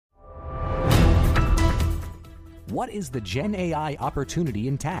What is the Gen AI opportunity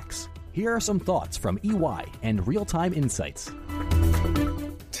in tax? Here are some thoughts from EY and Real-Time Insights.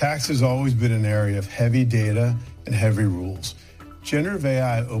 Tax has always been an area of heavy data and heavy rules. Generative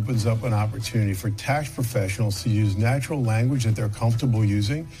AI opens up an opportunity for tax professionals to use natural language that they're comfortable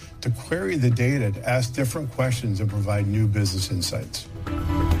using to query the data, to ask different questions and provide new business insights.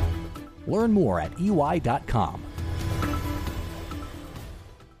 Learn more at EY.com.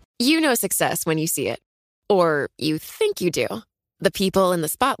 You know success when you see it. Or you think you do. The people in the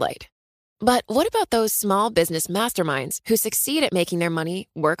spotlight. But what about those small business masterminds who succeed at making their money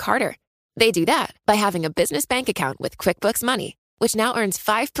work harder? They do that by having a business bank account with QuickBooks Money, which now earns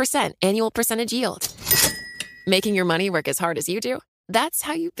 5% annual percentage yield. Making your money work as hard as you do? That's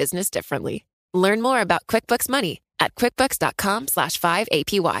how you business differently. Learn more about QuickBooks Money at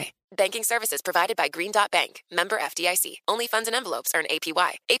quickbooks.com/5APY. Banking services provided by Green Dot Bank. Member FDIC. Only funds and envelopes earn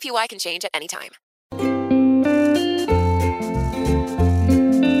APY. APY can change at any time.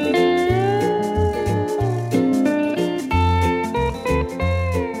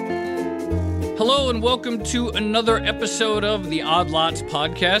 Hello and welcome to another episode of the Odd Lots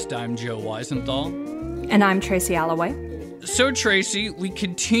podcast. I'm Joe Weisenthal. And I'm Tracy Alloway. So, Tracy, we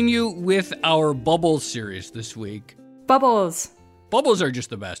continue with our Bubbles series this week. Bubbles. Bubbles are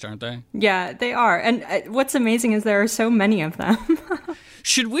just the best, aren't they? Yeah, they are. And what's amazing is there are so many of them.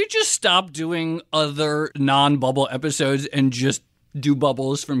 Should we just stop doing other non-bubble episodes and just do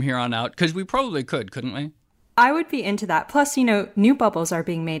bubbles from here on out? Because we probably could, couldn't we? I would be into that. Plus, new bubbles are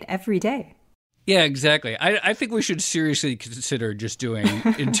being made every day. Yeah, exactly. I think we should seriously consider just doing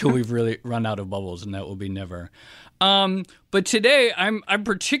until we've really run out of bubbles, and that will be never. But today, I'm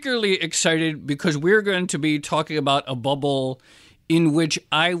particularly excited because we're going to be talking about a bubble in which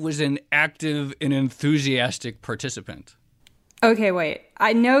I was an active and enthusiastic participant. Okay, wait.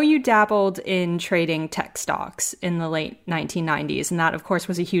 I know you dabbled in trading tech stocks in the late 1990s, and that, of course,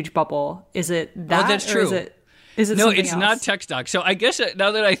 was a huge bubble. Is it that? Oh, that's true. Is it no, something it's else? not tech stock. So I guess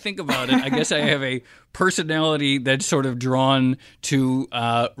now that I think about it, I guess I have a personality that's sort of drawn to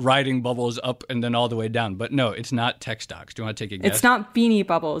riding bubbles up and then all the way down. But no, it's not tech stocks. Do you want to take a guess? It's not Beanie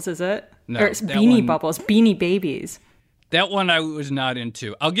Bubbles, is it? No. Or it's Beanie Bubbles, Beanie Babies. That one I was not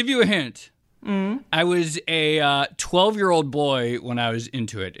into. I'll give you a hint. I was a 12-year-old boy when I was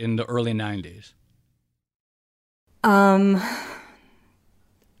into it in the early 90s.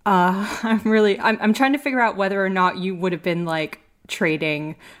 I'm trying to figure out whether or not you would have been like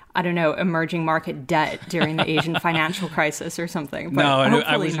trading, I don't know, emerging market debt during the Asian financial crisis or something. But no,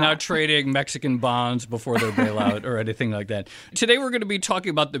 I was not trading Mexican bonds before their bailout or anything like that. Today we're going to be talking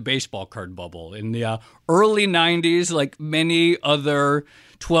about the baseball card bubble. In the early 90s, like many other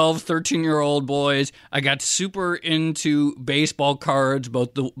 12, 13-year-old boys, I got super into baseball cards,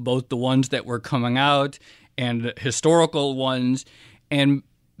 both the ones that were coming out and historical ones. And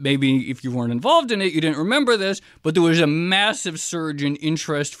maybe if you weren't involved in it, you didn't remember this, but there was a massive surge in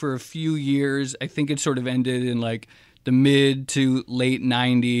interest for a few years. I think it sort of ended in like the mid to late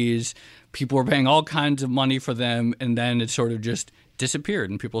 90s. People were paying all kinds of money for them, and then it sort of just disappeared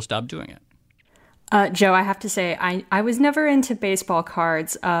and people stopped doing it. Joe, I have to say, I was never into baseball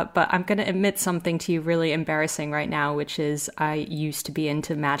cards, but I'm going to admit something to you really embarrassing right now, which is I used to be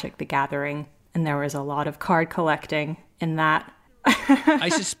into Magic the Gathering, and there was a lot of card collecting in that. I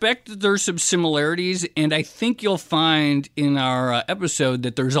suspect that there's some similarities, and I think you'll find in our episode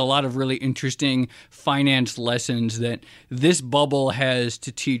that there's a lot of really interesting finance lessons that this bubble has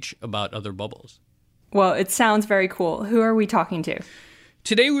to teach about other bubbles. Well, it sounds very cool. Who are we talking to?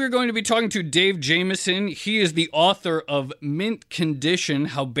 Today we're going to be talking to Dave Jamieson. He is the author of Mint Condition,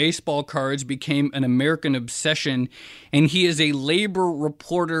 How Baseball Cards Became an American Obsession, and he is a labor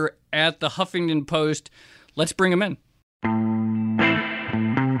reporter at the Huffington Post. Let's bring him in.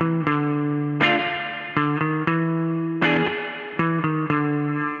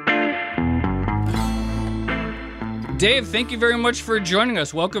 Dave, thank you very much for joining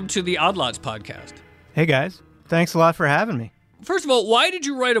us. Welcome to the Odd Lots podcast. Hey, guys. Thanks a lot for having me. First of all, why did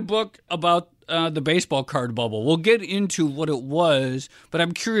you write a book about the baseball card bubble? We'll get into what it was, but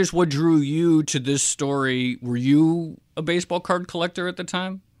I'm curious what drew you to this story. Were you a baseball card collector at the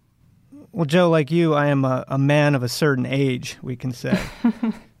time? Well, Joe, like you, I am a man of a certain age, we can say.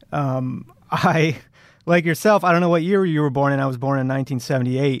 Like yourself, I don't know what year you were born in. I was born in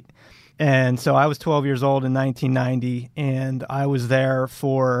 1978. And so I was 12 years old in 1990, and I was there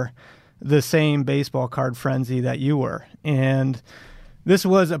for the same baseball card frenzy that you were. And this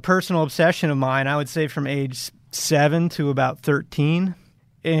was a personal obsession of mine, I would say from age 7 to about 13.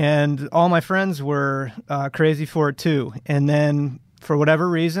 And all my friends were crazy for it too. And then for whatever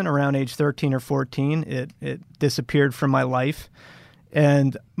reason, around age 13 or 14, it disappeared from my life.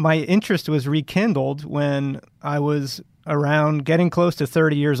 And my interest was rekindled when I was around getting close to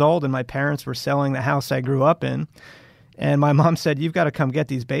 30 years old and my parents were selling the house I grew up in. And my mom said, "You've got to come get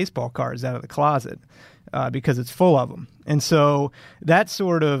these baseball cards out of the closet because it's full of them." And so that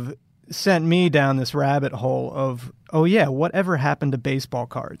sort of sent me down this rabbit hole of, oh yeah, whatever happened to baseball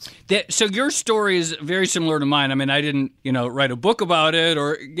cards? So your story is very similar to mine. I mean, I didn't, write a book about it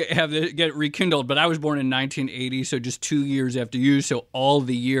or get it rekindled, but I was born in 1980, so just 2 years after you, so all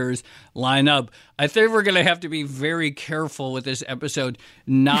the years line up. I think we're going to have to be very careful with this episode,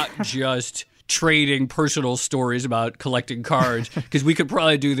 not just trading personal stories about collecting cards, because we could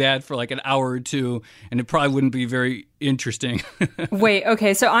probably do that for like an hour or two, and it probably wouldn't be very interesting. Wait,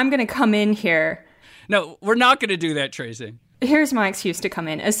 okay, so I'm going to come in here. No, we're not going to do that, Tracy. Here's my excuse to come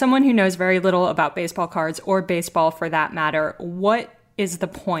in. As someone who knows very little about baseball cards, or baseball for that matter, what is the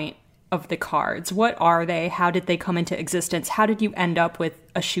point of the cards? What are they? How did they come into existence? How did you end up with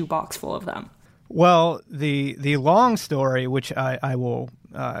a shoebox full of them? Well, the long story, which I will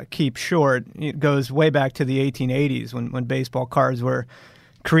keep short, it goes way back to the 1880s when baseball cards were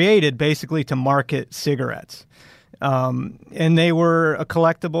created basically to market cigarettes. And they were a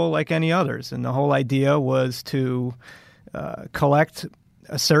collectible like any others. And the whole idea was to collect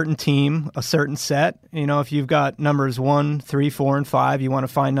a certain team, a certain set. If you've got numbers 1, 3, 4, and 5, you want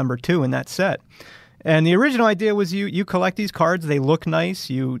to find number 2 in that set. And the original idea was you collect these cards, they look nice,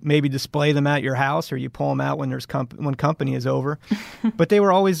 you maybe display them at your house or you pull them out when when company is over. But they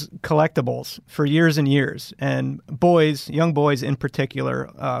were always collectibles for years and years. And young boys in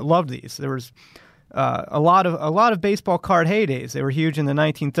particular, loved these. There was a lot of baseball card heydays. They were huge in the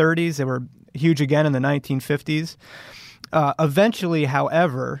 1930s. They were huge again in the 1950s. Eventually,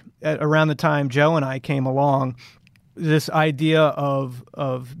 however, around the time Joe and I came along, this idea of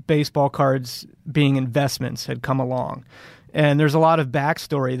baseball cards being investments had come along. And there's a lot of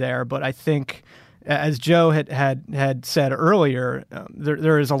backstory there, but I think, as Joe had said earlier,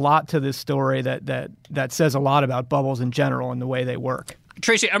 there is a lot to this story that says a lot about bubbles in general and the way they work.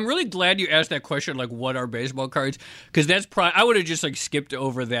 Tracy, I'm really glad you asked that question, like, what are baseball cards? Because that's probably, I would have just skipped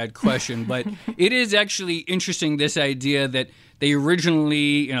over that question, but it is actually interesting, this idea that they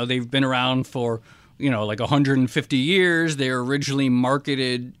originally, they've been around for 150 years. They were originally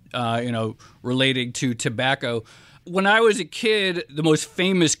marketed, relating to tobacco. When I was a kid, the most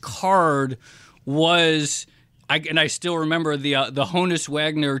famous card was, and I still remember the Honus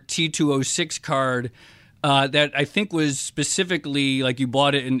Wagner T206 card that I think was specifically you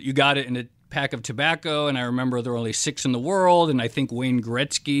bought it and you got it in a pack of tobacco. And I remember there were only 6 in the world, and I think Wayne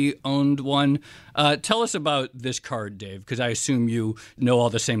Gretzky owned one. Tell us about this card, Dave, because I assume you know all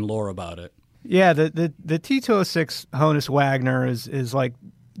the same lore about it. Yeah, the T206 Honus Wagner is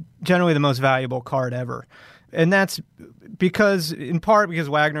generally the most valuable card ever. And that's in part because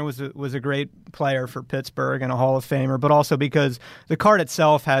Wagner was a great player for Pittsburgh and a Hall of Famer, but also because the card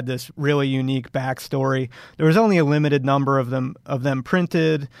itself had this really unique backstory. There was only a limited number of them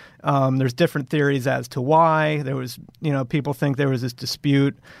printed. There's different theories as to why. There was, people think there was this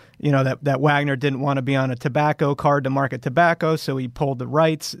dispute, that Wagner didn't want to be on a tobacco card to market tobacco, so he pulled the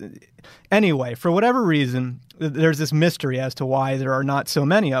rights. Anyway, for whatever reason, there's this mystery as to why there are not so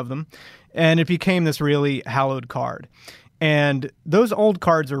many of them. And it became this really hallowed card. And those old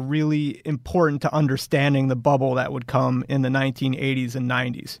cards are really important to understanding the bubble that would come in the 1980s and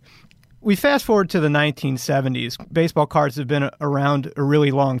 90s. We fast forward to the 1970s. Baseball cards have been around a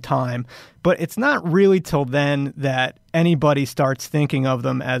really long time, but it's not really till then that anybody starts thinking of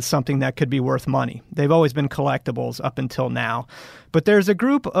them as something that could be worth money. They've always been collectibles up until now. But there's a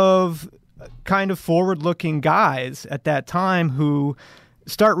group of kind of forward-looking guys at that time who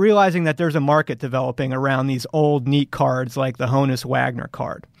start realizing that there's a market developing around these old, neat cards like the Honus Wagner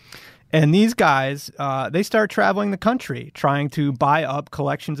card. And these guys, they start traveling the country trying to buy up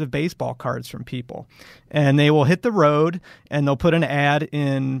collections of baseball cards from people. And they will hit the road and they'll put an ad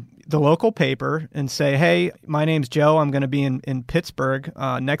in the local paper and say, "Hey, my name's Joe. I'm going to be in Pittsburgh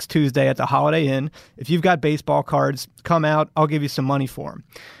next Tuesday at the Holiday Inn. If you've got baseball cards, come out. I'll give you some money for them."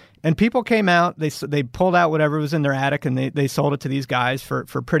 And people came out, they pulled out whatever was in their attic, and they sold it to these guys for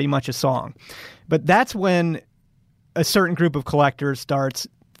pretty much a song. But that's when a certain group of collectors starts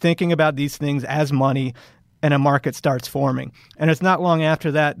thinking about these things as money, and a market starts forming. And it's not long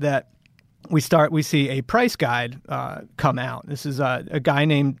after that we see a price guide come out. This is a guy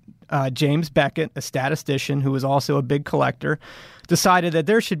named James Beckett, a statistician who was also a big collector, decided that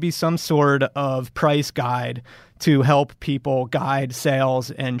there should be some sort of price guide to help people guide sales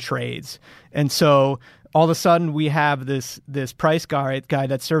and trades. And so all of a sudden we have this price guy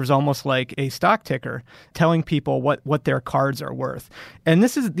that serves almost like a stock ticker, telling people what their cards are worth. And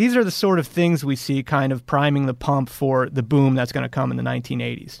these are the sort of things we see kind of priming the pump for the boom that's going to come in the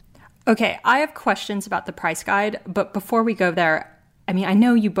 1980s. Okay, I have questions about the price guide, but before we go there, I mean, I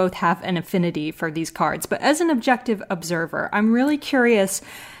know you both have an affinity for these cards, but as an objective observer, I'm really curious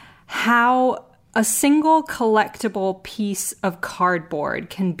how a single collectible piece of cardboard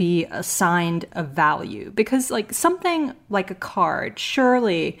can be assigned a value. Because like something like a card,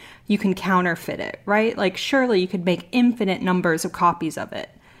 surely you can counterfeit it, right? Like surely you could make infinite numbers of copies of it.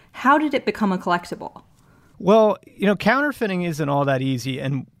 How did it become a collectible? Well, counterfeiting isn't all that easy.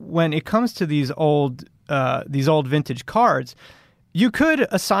 And when it comes to these old vintage cards, you could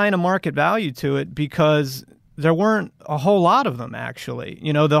assign a market value to it because there weren't a whole lot of them, actually.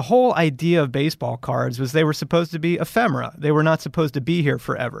 The whole idea of baseball cards was they were supposed to be ephemera. They were not supposed to be here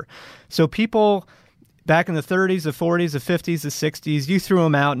forever. So people back in the 30s, the 40s, the 50s, the 60s, you threw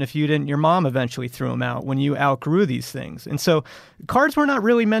them out. And if you didn't, your mom eventually threw them out when you outgrew these things. And so cards were not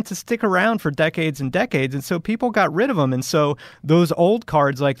really meant to stick around for decades and decades. And so people got rid of them. And so those old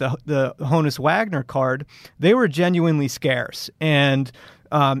cards like the Honus Wagner card, they were genuinely scarce. And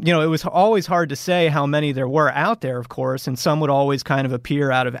it was always hard to say how many there were out there, of course, and some would always kind of appear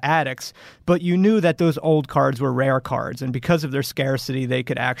out of attics. But you knew that those old cards were rare cards, and because of their scarcity, they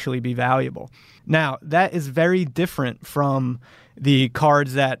could actually be valuable. Now, that is very different from the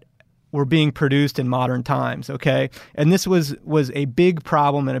cards that were being produced in modern times, okay? And this was a big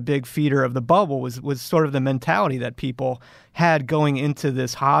problem and a big feeder of the bubble, was sort of the mentality that people had going into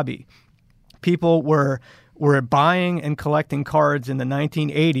this hobby. People were buying and collecting cards in the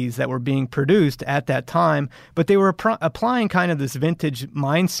 1980s that were being produced at that time, but they were applying kind of this vintage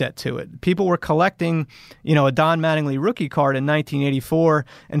mindset to it. People were collecting, a Don Mattingly rookie card in 1984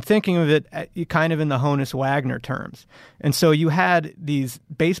 and thinking of it kind of in the Honus Wagner terms. And so you had these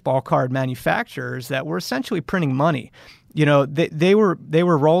baseball card manufacturers that were essentially printing money. They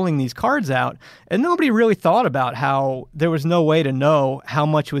were rolling these cards out, and nobody really thought about how there was no way to know how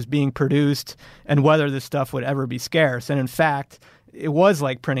much was being produced and whether this stuff would ever be scarce. And in fact, it was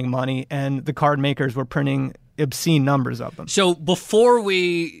like printing money, and the card makers were printing obscene numbers of them. So before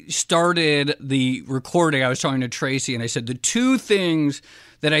we started the recording, I was talking to Tracy, and I said the two things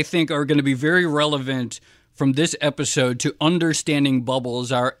that I think are going to be very relevant from this episode to understanding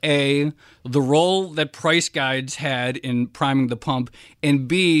bubbles are A, the role that price guides had in priming the pump, and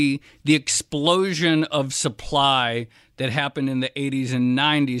B, the explosion of supply that happened in the 80s and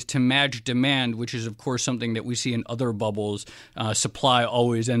 90s to match demand, which is, of course, something that we see in other bubbles. Supply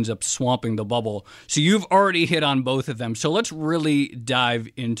always ends up swamping the bubble. So you've already hit on both of them. So let's really dive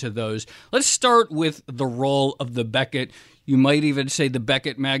into those. Let's start with the role of the Beckett. You might even say the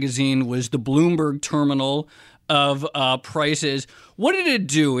Beckett magazine was the Bloomberg terminal of prices. What did it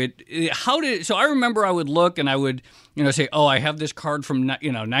do? So I remember I would look and I would, say, oh, I have this card from,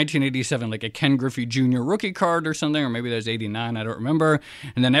 1987, like a Ken Griffey Jr. rookie card or something, or maybe that was 89, I don't remember.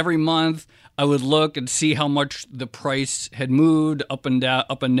 And then every month I would look and see how much the price had moved up and down,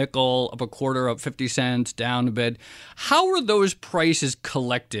 up a nickel, up a quarter, up 50 cents, down a bit. How were those prices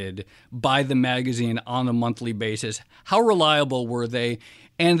collected by the magazine on a monthly basis? How reliable were they?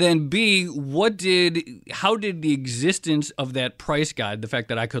 And then B, how did the existence of that price guide, the fact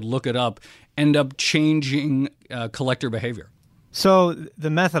that I could look it up, end up changing collector behavior? So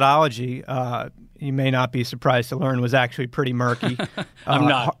the methodology, you may not be surprised to learn, was actually pretty murky. I'm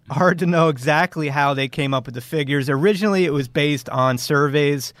not. Hard to know exactly how they came up with the figures. Originally, it was based on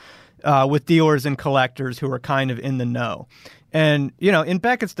surveys with dealers and collectors who were kind of in the know. And, in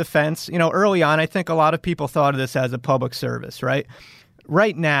Beckett's defense, early on, I think a lot of people thought of this as a public service, right?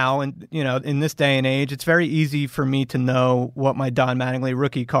 Right now, and in this day and age, it's very easy for me to know what my Don Mattingly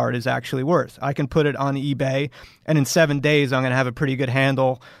rookie card is actually worth. I can put it on eBay, and in 7 days, I'm going to have a pretty good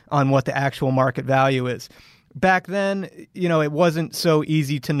handle on what the actual market value is. Back then, it wasn't so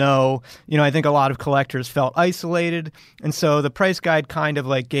easy to know. I think a lot of collectors felt isolated, and so the price guide kind of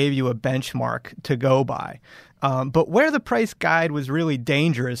like gave you a benchmark to go by. But where the price guide was really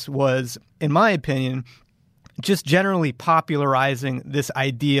dangerous was, in my opinion, just generally popularizing this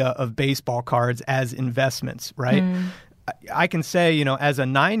idea of baseball cards as investments, right? I can say, as a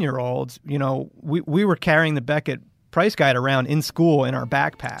 9-year-old, we were carrying the Beckett price guide around in school in our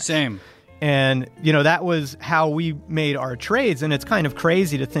backpack. Same. And, that was how we made our trades. And it's kind of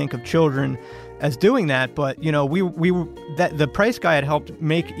crazy to think of children as doing that. But, the price guide helped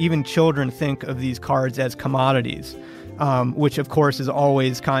make even children think of these cards as commodities. Which, of course, is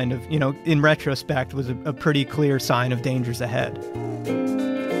always kind of, in retrospect, was a pretty clear sign of dangers ahead.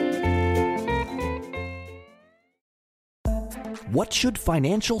 What should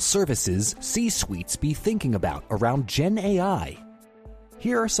financial services C-suites be thinking about around Gen AI?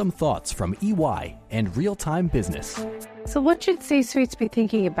 Here are some thoughts from EY and Real Time Business. So what should C-suites be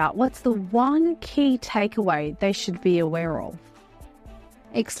thinking about? What's the one key takeaway they should be aware of?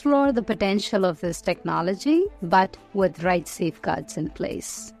 Explore the potential of this technology, but with right safeguards in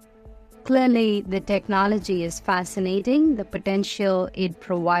place. Clearly, the technology is fascinating. The potential it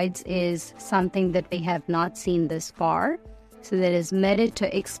provides is something that we have not seen this far. So there is merit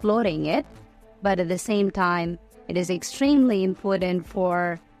to exploring it. But at the same time, it is extremely important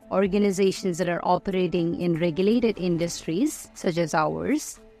for organizations that are operating in regulated industries, such as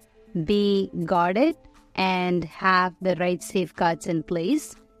ours, be guarded and have the right safeguards in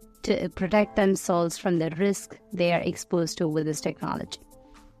place to protect themselves from the risk they are exposed to with this technology.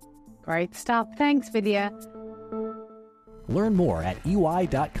 Great stuff. Thanks, Vidya. Learn more at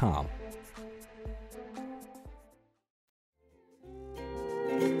EY.com.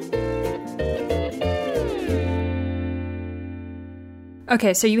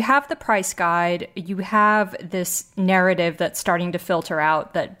 Okay, so you have the price guide, you have this narrative that's starting to filter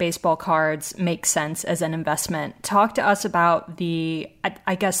out that baseball cards make sense as an investment. Talk to us about the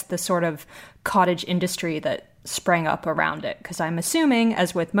sort of cottage industry that sprang up around it, because I'm assuming,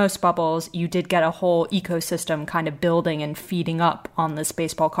 as with most bubbles, you did get a whole ecosystem kind of building and feeding up on this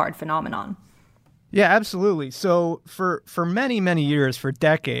baseball card phenomenon. Yeah, absolutely. So for many, many years, for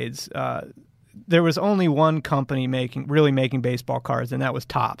decades, there was only one company really making baseball cards, and that was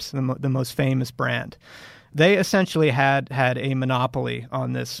Topps, the most famous brand. They essentially had a monopoly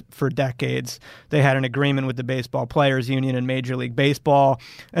on this for decades. They had an agreement with the Baseball Players Union and Major League Baseball,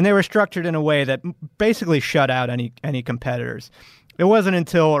 and they were structured in a way that basically shut out any competitors. It wasn't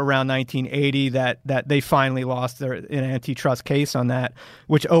until around 1980 that they finally lost an antitrust case on that,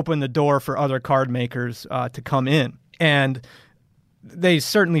 which opened the door for other card makers to come in. And they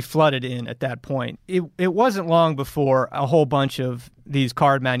certainly flooded in at that point. It wasn't long before a whole bunch of these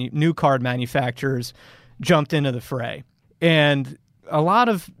new card manufacturers jumped into the fray. And a lot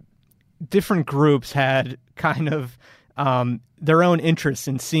of different groups had kind of their own interests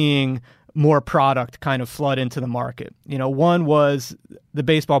in seeing more product kind of flood into the market. One was the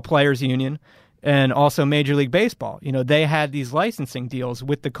Baseball Players Union and also Major League Baseball. They had these licensing deals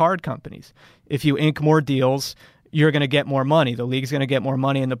with the card companies. If you ink more deals, you're going to get more money. The league's going to get more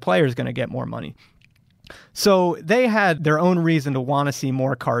money and the player's going to get more money. So they had their own reason to want to see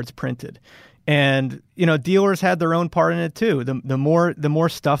more cards printed. And, dealers had their own part in it too. The more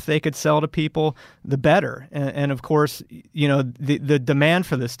stuff they could sell to people, the better. And of course, the demand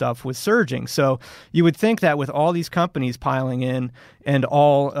for this stuff was surging. So you would think that with all these companies piling in and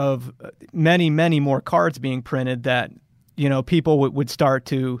all of many, many more cards being printed, that, people would start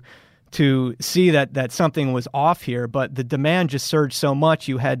to see that something was off here, but the demand just surged so much.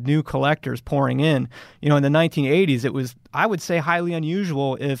 You had new collectors pouring in. In the 1980s, it was, I would say, highly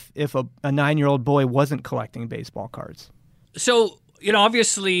unusual if a 9-year-old boy wasn't collecting baseball cards. So,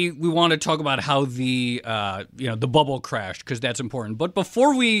 obviously we want to talk about how the bubble crashed, because that's important. But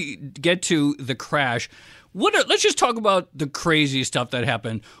before we get to the crash, let's just talk about the crazy stuff that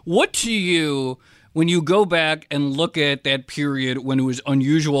happened. What to you, when you go back and look at that period when it was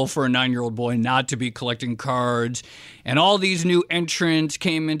unusual for a 9-year-old boy not to be collecting cards, and all these new entrants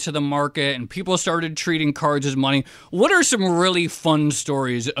came into the market and people started treating cards as money, what are some really fun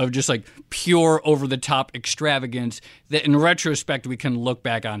stories of just like pure over-the-top extravagance that in retrospect we can look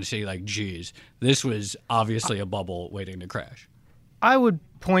back on and say, like, geez, this was obviously a bubble waiting to crash? I would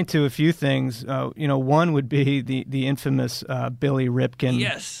point to a few things. One would be the infamous Billy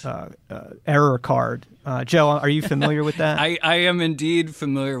Ripken error card. Joe, are you familiar with that? I am indeed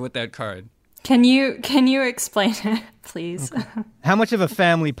familiar with that card. Can you explain it, please? Okay. How much of a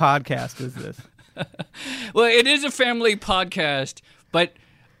family podcast is this? Well, it is a family podcast, but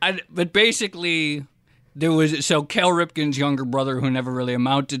basically there was Cal Ripken's younger brother, who never really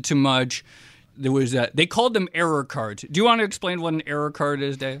amounted to much. There was they called them error cards. Do you want to explain what an error card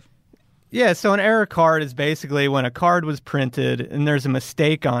is, Dave? Yeah, so an error card is basically when a card was printed and there's a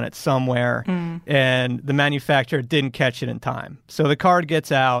mistake on it somewhere and the manufacturer didn't catch it in time. So the card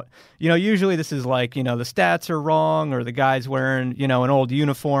gets out. Usually this is like, the stats are wrong or the guy's wearing, an old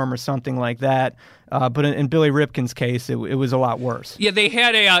uniform or something like that. But in Billy Ripken's case, it was a lot worse. Yeah, they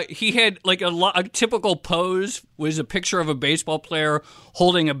had he had like a typical pose was a picture of a baseball player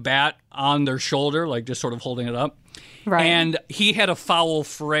holding a bat on their shoulder, like just sort of holding it up. Right. And he had a foul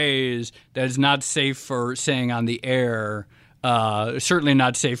phrase that is not safe for saying on the air, certainly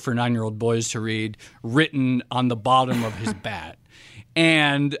not safe for 9-year-old boys to read, written on the bottom of his bat.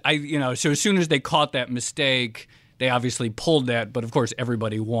 And so as soon as they caught that mistake, they obviously pulled that, but of course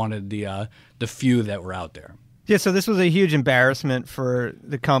everybody wanted the few that were out there. Yeah, so this was a huge embarrassment for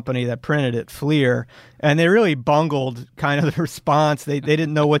the company that printed it, Fleer, and they really bungled kind of the response. They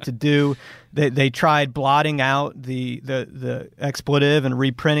didn't know what to do. They tried blotting out the expletive and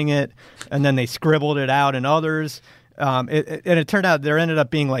reprinting it, and then they scribbled it out in others. And it turned out there ended up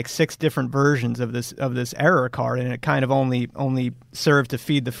being like 6 different versions of this error card, and it kind of only served to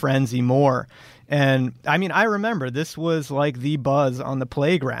feed the frenzy more. And I mean, I remember this was like the buzz on the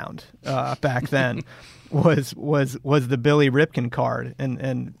playground back then. was the Billy Ripken card,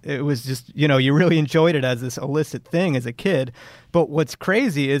 and it was just, you really enjoyed it as this illicit thing as a kid. But what's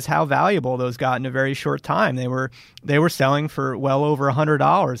crazy is how valuable those got in a very short time. They were selling for well over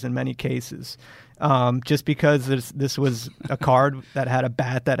 $100 in many cases, just because this was a card that had a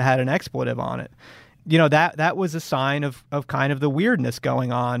bat that had an expletive on it. That was a sign of kind of the weirdness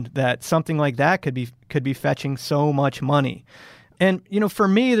going on, that something like that could be fetching so much money. And, for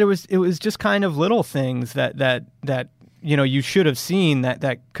me, it was just kind of little things that you should have seen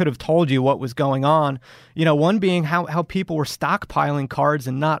that could have told you what was going on. One being how people were stockpiling cards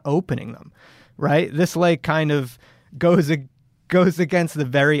and not opening them, right? This kind of goes against the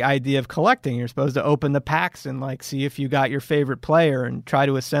very idea of collecting. You're supposed to open the packs and see if you got your favorite player and try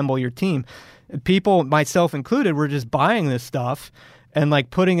to assemble your team. People, myself included, were just buying this stuff and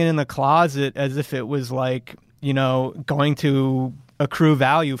putting it in the closet as if it was going to accrue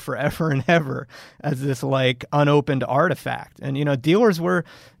value forever and ever as this unopened artifact. And dealers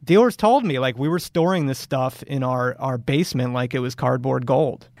told me we were storing this stuff in our basement like it was cardboard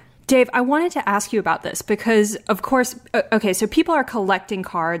gold. Dave, I wanted to ask you about this because, of course, okay, so people are collecting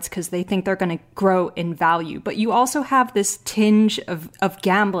cards because they think they're going to grow in value, but you also have this tinge of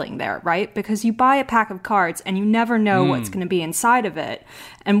gambling there, right? Because you buy a pack of cards and you never know what's going to be inside of it.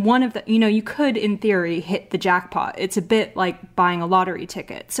 And one of the, you could, in theory, hit the jackpot. It's a bit like buying a lottery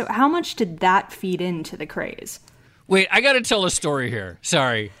ticket. So how much did that feed into the craze? Wait, I got to tell a story here.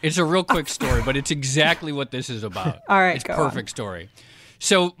 Sorry. It's a real quick story, but it's exactly what this is about. All right, it's a perfect story.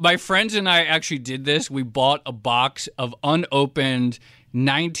 So my friends and I actually did this. We bought a box of unopened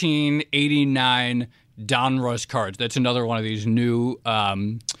 1989 Donruss cards. That's another one of these new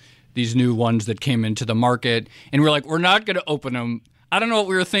ones that came into the market. And we're we're not going to open them. I don't know what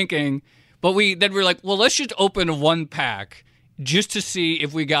we were thinking, but we're well, let's just open one pack just to see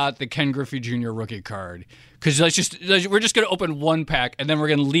if we got the Ken Griffey Jr. rookie card. Because we're just going to open one pack, and then we're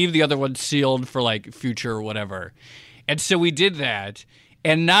going to leave the other one sealed for future or whatever. And so we did that.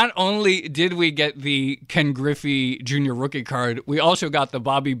 And not only did we get the Ken Griffey Jr. rookie card, we also got the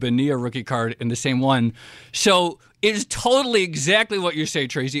Bobby Bonilla rookie card in the same one. So it is totally exactly what you say,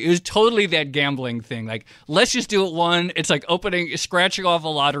 Tracy. It was totally that gambling thing. Let's just do it one. It's scratching off a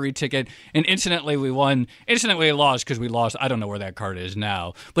lottery ticket, and instantly we won. Instantly we lost because we lost. I don't know where that card is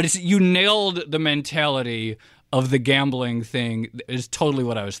now. But you nailed the mentality of the gambling thing. Is totally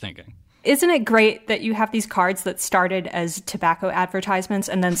what I was thinking. Isn't it great that you have these cards that started as tobacco advertisements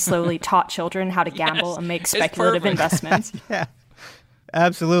and then slowly taught children how to gamble and make speculative investments? Yeah,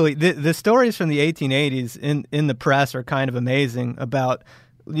 absolutely. The stories from the 1880s in the press are kind of amazing about,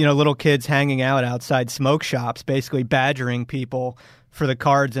 little kids hanging out outside smoke shops, basically badgering people for the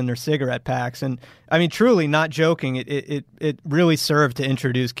cards in their cigarette packs. And I mean, truly not joking, it really served to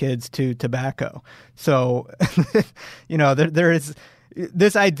introduce kids to tobacco. So, there is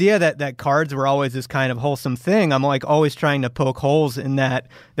this idea that cards were always this kind of wholesome thing. I'm always trying to poke holes in that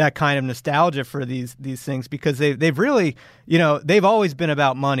kind of nostalgia for these things, because they've really, they've always been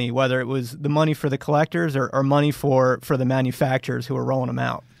about money, whether it was the money for the collectors or money for the manufacturers who are rolling them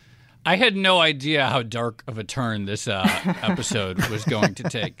out. I had no idea how dark of a turn this episode was going to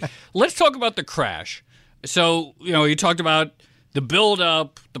take. Let's talk about the crash. So, you talked about the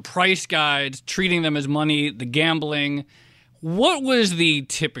build-up, the price guides, treating them as money, the gambling. What was the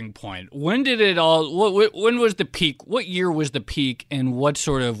tipping point? When did it all? When was the peak? What year was the peak, and what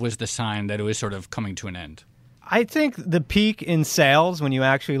sort of was the sign that it was sort of coming to an end? I think the peak in sales, when you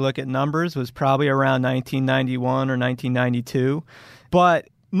actually look at numbers, was probably around 1991 or 1992. But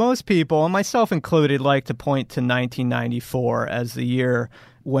most people, and myself included, like to point to 1994 as the year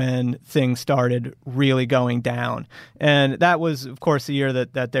when things started really going down. And that was, of course, the year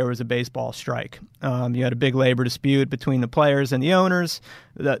that there was a baseball strike. You had a big labor dispute between the players and the owners.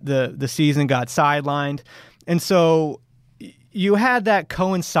 The season got sidelined. And so you had that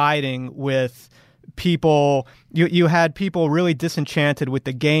coinciding with people. You had people really disenchanted with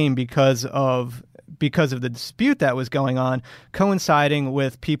the game because of the dispute that was going on, coinciding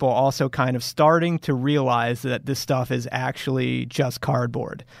with people also kind of starting to realize that this stuff is actually just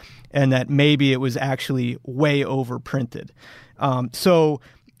cardboard. and that maybe it was actually way overprinted. So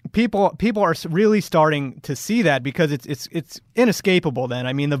people are really starting to see that, because it's inescapable then.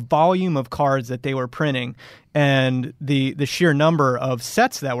 I mean, the volume of cards that they were printing and the sheer number of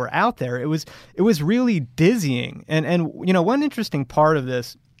sets that were out there, it was really dizzying. And one interesting part of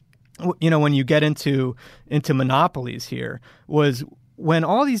this, when you get into monopolies here, was when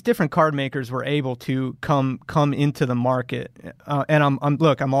all these different card makers were able to come into the market. And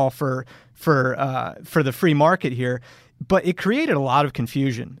I'm all for the free market here. But it created a lot of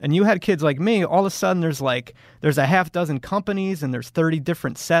confusion. And you had kids like me, all of a sudden there's a half dozen companies and there's 30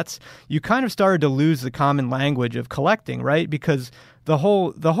 different sets. You kind of started to lose the common language of collecting, right? Because the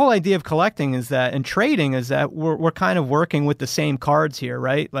whole idea of collecting is that, and trading is that we're kind of working with the same cards here,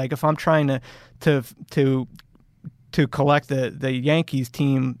 right? Like if I'm trying to collect the Yankees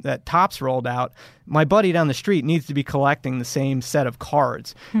team that Topps rolled out, my buddy down the street needs to be collecting the same set of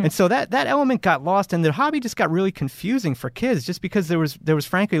cards. And so that element got lost, and the hobby just got really confusing for kids, just because there was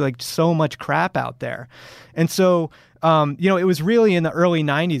frankly like so much crap out there. And so it was really in the early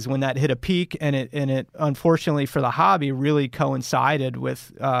 90s when that hit a peak, and it unfortunately for the hobby really coincided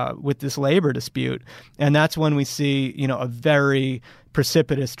with this labor dispute. And that's when we see, a very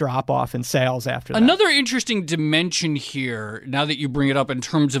precipitous drop-off in sales after that. Another interesting dimension here, now that you bring it up, in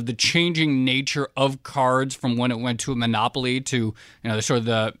terms of the changing nature of cards from when it went to a monopoly to, sort of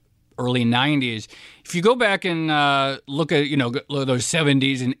the early 90s. If you go back and look at, those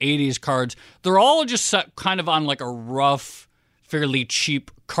 70s and 80s cards, they're all just set kind of on like a rough, fairly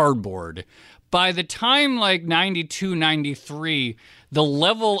cheap cardboard. By the time like 92, 93, the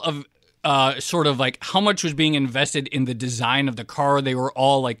level of sort of like how much was being invested in the design of the car. They were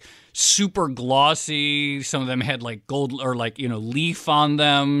all like super glossy. Some of them had like gold or like, leaf on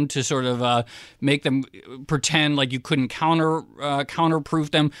them to sort of make them pretend like you couldn't counterproof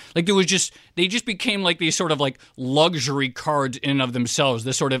them. Like they just became like these sort of like luxury cards in and of themselves.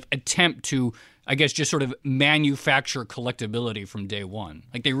 This sort of attempt to, I guess, just sort of manufacture collectability from day one.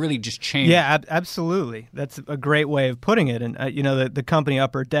 Like they really just changed. Yeah, absolutely. That's a great way of putting it. And the company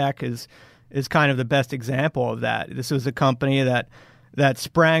Upper Deck is kind of the best example of that. This was a company that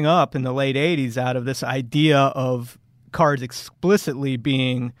sprang up in the late 80s out of this idea of cards explicitly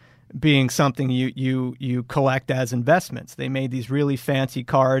being something you collect as investments. They made these really fancy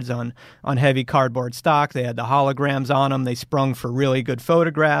cards on heavy cardboard stock. They had the holograms on them. They sprung for really good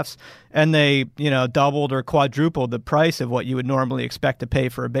photographs, and they doubled or quadrupled the price of what you would normally expect to pay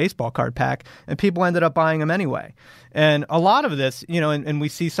for a baseball card pack, and people ended up buying them anyway. And a lot of this, and we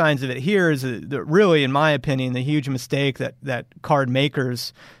see signs of it here, is really, in my opinion, the huge mistake that card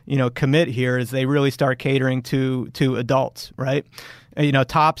makers commit here is they really start catering to adults, right?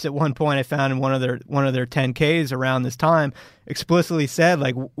 Topps at one point, I found in one of their 10Ks around this time, explicitly said,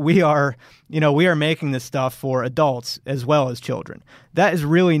 like, we are making this stuff for adults as well as children. That is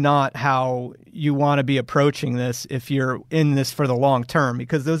really not how you want to be approaching this if you're in this for the long term,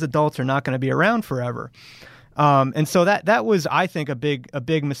 because those adults are not going to be around forever. And so that was, I think, a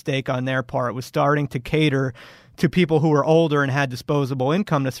big mistake on their part, was starting to cater to people who were older and had disposable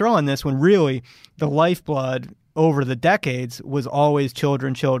income to throw on this, when really the lifeblood over the decades was always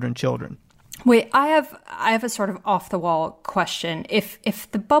children. Wait, I have a sort of off-the-wall question.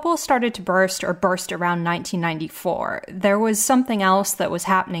 If the bubble started to burst around 1994, there was something else that was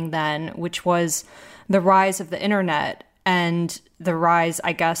happening then, which was the rise of the internet and the rise,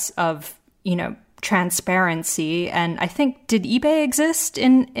 I guess, of, transparency. And I think, did eBay exist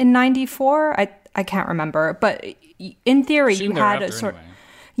in 94? I can't remember. But in theory, you had a sort... Anyway.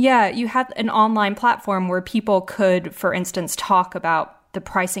 Yeah, you had an online platform where people could, for instance, talk about the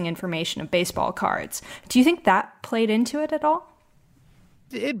pricing information of baseball cards. Do you think that played into it at all?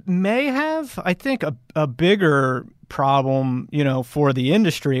 It may have. I think a bigger problem, for the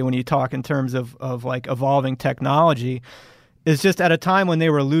industry when you talk in terms of like evolving technology, is just at a time when they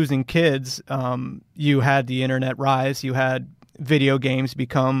were losing kids, you had the internet rise, you had video games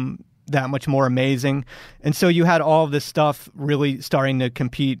become that much more amazing. And so you had all of this stuff really starting to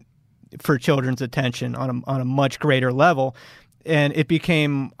compete for children's attention on a much greater level. And it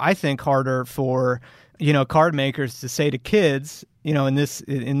became, I think, harder for, card makers to say to kids, in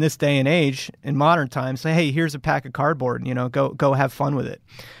this day and age, in modern times, say, hey, here's a pack of cardboard, go have fun with it.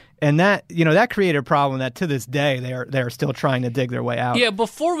 And that, that created a problem that to this day they are still trying to dig their way out. Yeah,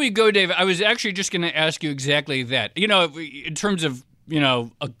 before we go, Dave, I was actually just going to ask you exactly that. In terms of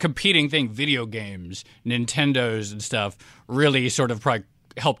a competing thing, video games, Nintendos and stuff, really sort of probably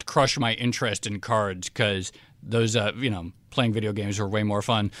helped crush my interest in cards, because those, playing video games were way more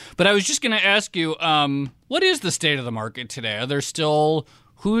fun. But I was just going to ask you, what is the state of the market today? Are there still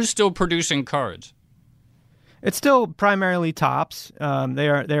who's still producing cards? It's still primarily Topps. They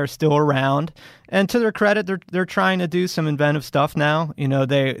are still around, and to their credit, they're trying to do some inventive stuff now.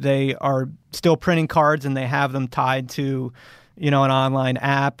 They are still printing cards, and they have them tied to, an online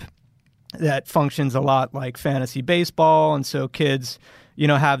app that functions a lot like fantasy baseball, and so kids,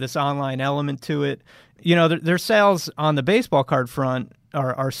 have this online element to it. Their sales on the baseball card front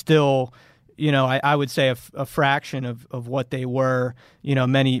are still, I would say a fraction of what they were,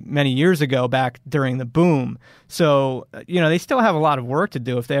 many, many years ago back during the boom. So, they still have a lot of work to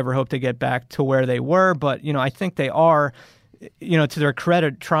do if they ever hope to get back to where they were. But, I think they are, to their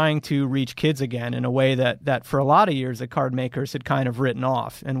credit, trying to reach kids again in a way that for a lot of years the card makers had kind of written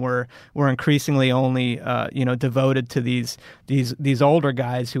off, and were increasingly only, devoted to these older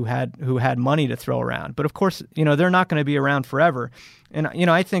guys who had money to throw around. But of course, they're not going to be around forever. And,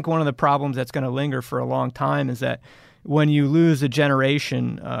 I think one of the problems that's going to linger for a long time is that when you lose a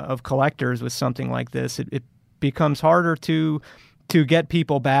generation of collectors with something like this, it becomes harder to get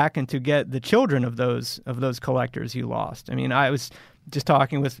people back and to get the children of those collectors you lost. I mean, I was just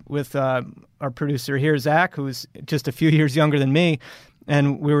talking with our producer here, Zach, who's just a few years younger than me,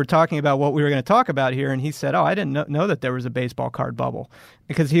 and we were talking about what we were going to talk about here, and he said, "Oh, I didn't know that there was a baseball card bubble,"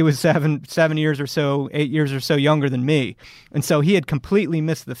 because he was 7 years or so, 8 years or so younger than me, and so he had completely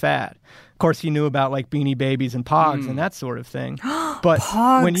missed the fad. Of course, he knew about like Beanie Babies and Pogs and that sort of thing, but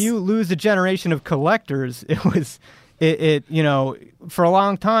when you lose a generation of collectors, it was for a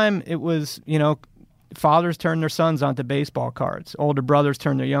long time it was fathers turned their sons onto baseball cards. Older brothers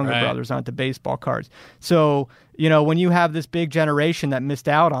turned their younger brothers onto baseball cards. So, when you have this big generation that missed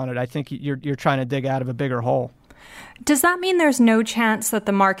out on it, I think you're trying to dig out of a bigger hole. Does that mean there's no chance that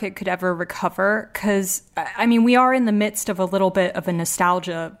the market could ever recover? Because, we are in the midst of a little bit of a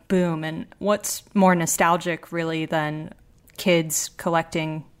nostalgia boom. And what's more nostalgic, really, than kids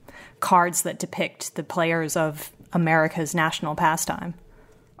collecting cards that depict the players of America's national pastime?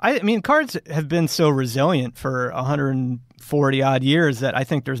 Cards have been so resilient for 140 odd years that I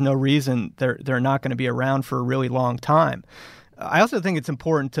think there's no reason they're not going to be around for a really long time. I also think it's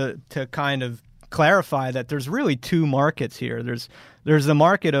important to kind of clarify that there's really two markets here. There's the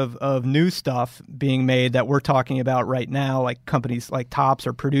market of new stuff being made that we're talking about right now, like companies like Topps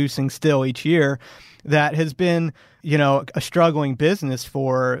are producing still each year, that has been, a struggling business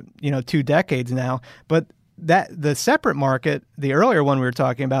for, 2 decades now. But that the separate market, the earlier one we were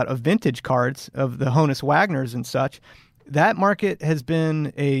talking about, of vintage cards, of the Honus Wagners and such, that market has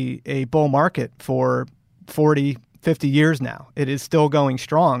been a bull market for 40, 50 years now. It is still going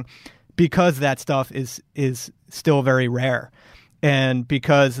strong because that stuff is still very rare. And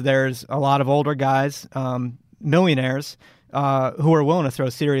because there's a lot of older guys, millionaires, who are willing to throw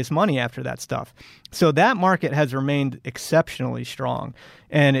serious money after that stuff. So that market has remained exceptionally strong.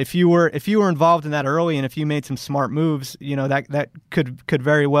 And if you were involved in that early, and if you made some smart moves, that could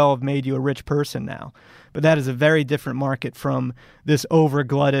very well have made you a rich person now. But that is a very different market from this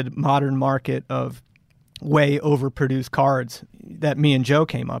over-glutted modern market of way overproduced cards that me and Joe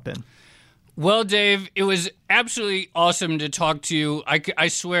came up in. Well, Dave, it was absolutely awesome to talk to you. I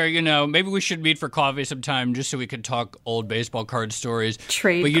swear, maybe we should meet for coffee sometime just so we could talk old baseball card stories.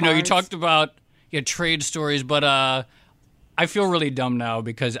 Trade But, cards. You talked about trade stories, but I feel really dumb now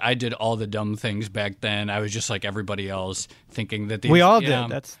because I did all the dumb things back then. I was just like everybody else, thinking that these... We all did.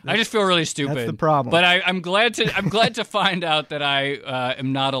 That's I just feel really stupid. That's the problem. But I'm glad to find out that I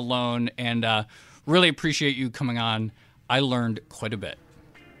am not alone, and really appreciate you coming on. I learned quite a bit.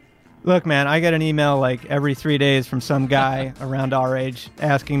 Look, man, I get an email like every 3 days from some guy around our age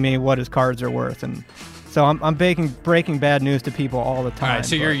asking me what his cards are worth, and so I'm breaking bad news to people all the time. All right,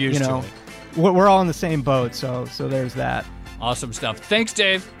 so you're used to it. We're all in the same boat, so there's that. Awesome stuff. Thanks,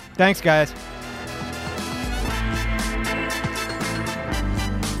 Dave. Thanks, guys.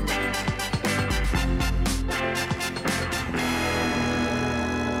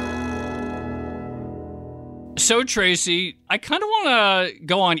 So, Tracy, I kind of want to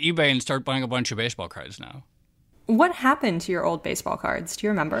go on eBay and start buying a bunch of baseball cards now. What happened to your old baseball cards? Do you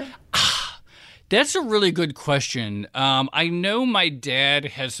remember? That's a really good question. I know my dad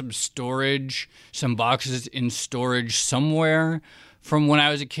has some boxes in storage somewhere from when I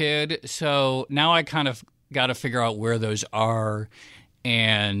was a kid. So now I kind of got to figure out where those are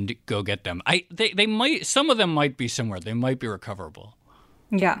and go get them. Some of them might be somewhere. They might be recoverable.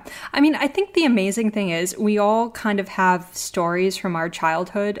 Yeah. I think the amazing thing is we all kind of have stories from our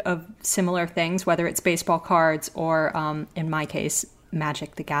childhood of similar things, whether it's baseball cards or, in my case,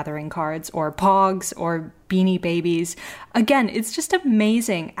 Magic the Gathering cards or Pogs or Beanie Babies. Again, it's just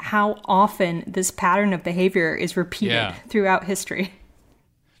amazing how often this pattern of behavior is repeated throughout history.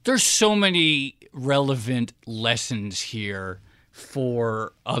 there's so many relevant lessons here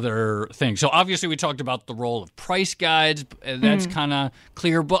for other things. So obviously we talked about the role of price guides. That's kind of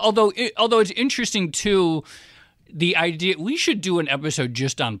clear. But although it's interesting too, the idea we should do an episode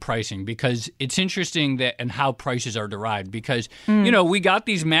just on pricing, because it's interesting that and how prices are derived, because we got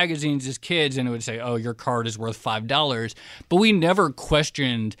these magazines as kids and it would say, oh, your card is worth $5, but we never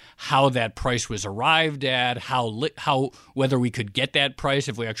questioned how that price was arrived at, how whether we could get that price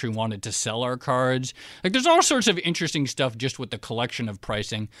if we actually wanted to sell our cards. Like, there's all sorts of interesting stuff just with the collection of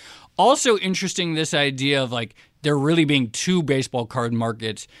pricing. Also interesting, this idea of like there really being two baseball card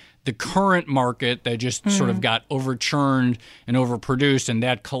markets. The current market that just sort of got overchurned and overproduced, and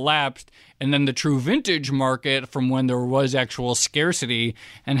that collapsed, and then the true vintage market from when there was actual scarcity,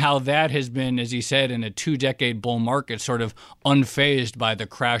 and how that has been, as he said, in a 2-decade bull market, sort of unfazed by the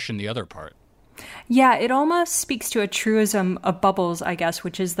crash in the other part. Yeah, it almost speaks to a truism of bubbles, I guess,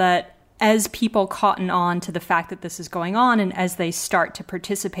 which is that as people cotton on to the fact that this is going on and as they start to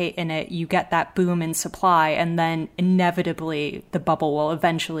participate in it, you get that boom in supply, and then inevitably the bubble will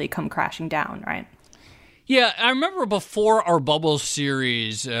eventually come crashing down, right? Yeah, I remember before our Bubble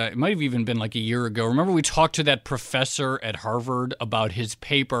series, it might have even been like a year ago, remember we talked to that professor at Harvard about his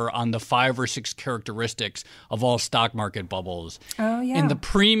paper on the 5 or 6 characteristics of all stock market bubbles. Oh, yeah. And the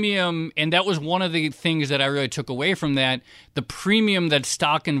premium, and that was one of the things that I really took away from that, the premium that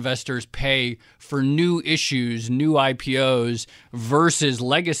stock investors pay for new issues, new IPOs versus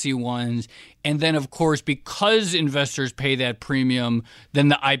legacy ones. And then, of course, because investors pay that premium, then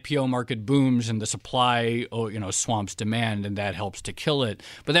the IPO market booms and the supply, swamps demand, and that helps to kill it.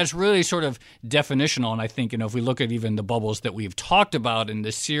 But that's really sort of definitional. And I think, if we look at even the bubbles that we've talked about in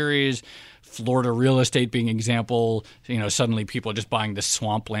this series, Florida real estate being an example, suddenly people are just buying this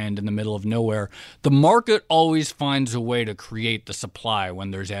swampland in the middle of nowhere. The market always finds a way to create the supply when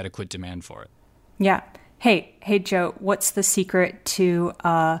there's adequate demand for it. Yeah. Hey, Joe, what's the secret to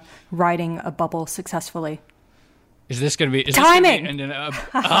riding a bubble successfully? Is this going to be... timing!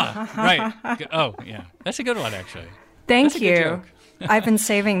 Right. Oh, yeah. That's a good one, actually. Thank you. I've been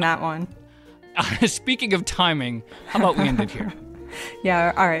saving that one. Speaking of timing, how about we end it here?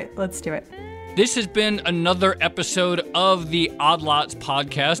 Yeah, all right. Let's do it. This has been another episode of the Odd Lots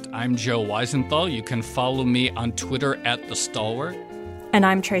podcast. I'm Joe Weisenthal. You can follow me on Twitter at The Stalwart. And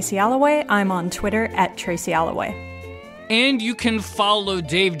I'm Tracy Alloway. I'm on Twitter at Tracy Alloway. And you can follow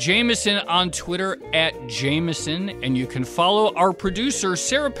Dave Jameson on Twitter at Jameson. And you can follow our producer,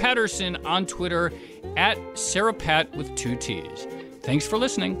 Sarah Patterson, on Twitter at Sarah Pat with 2 T's. Thanks for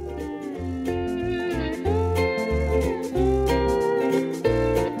listening.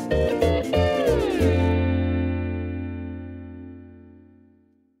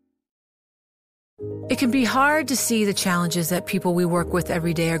 It can be hard to see the challenges that people we work with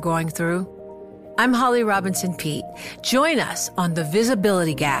every day are going through. I'm Holly Robinson Peete. Join us on The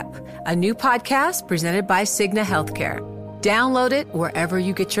Visibility Gap, a new podcast presented by Cigna Healthcare. Download it wherever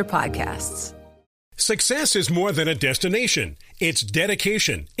you get your podcasts. Success is more than a destination. It's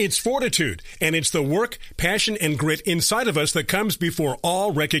dedication, it's fortitude, and it's the work, passion, and grit inside of us that comes before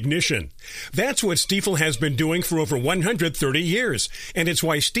all recognition. That's what Stifel has been doing for over 130 years, and it's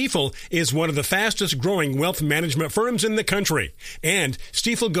why Stifel is one of the fastest growing wealth management firms in the country. And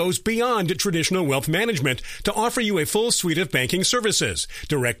Stifel goes beyond traditional wealth management to offer you a full suite of banking services,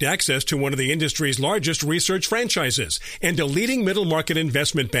 direct access to one of the industry's largest research franchises, and a leading middle market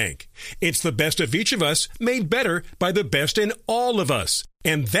investment bank. It's the best of each of us made better by the best in all of us.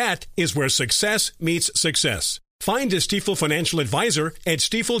 And that is where success meets success. Find a Stifel financial advisor at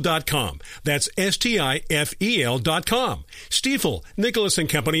Stifel.com. That's Stifel.com. Stifel, Nicholas &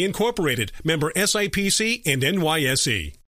 Company Incorporated, member SIPC and NYSE.